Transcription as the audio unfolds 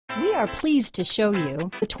We are pleased to show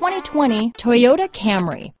you the 2020 Toyota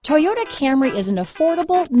Camry. Toyota Camry is an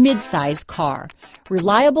affordable mid-size car,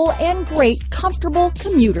 reliable and great comfortable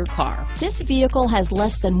commuter car. This vehicle has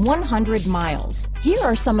less than 100 miles. Here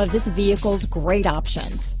are some of this vehicle's great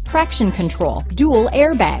options: traction control, dual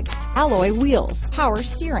airbags, alloy wheels, power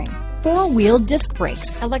steering, four-wheel disc brakes,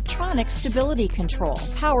 electronic stability control,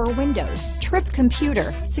 power windows, trip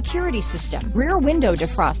computer, security system, rear window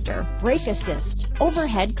defroster, brake assist,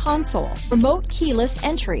 overhead console, remote keyless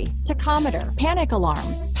entry, tachometer, panic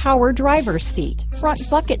alarm, power driver's seat, front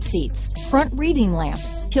bucket seats, front reading lamps,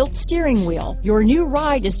 tilt steering wheel. Your new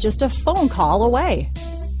ride is just a phone call away.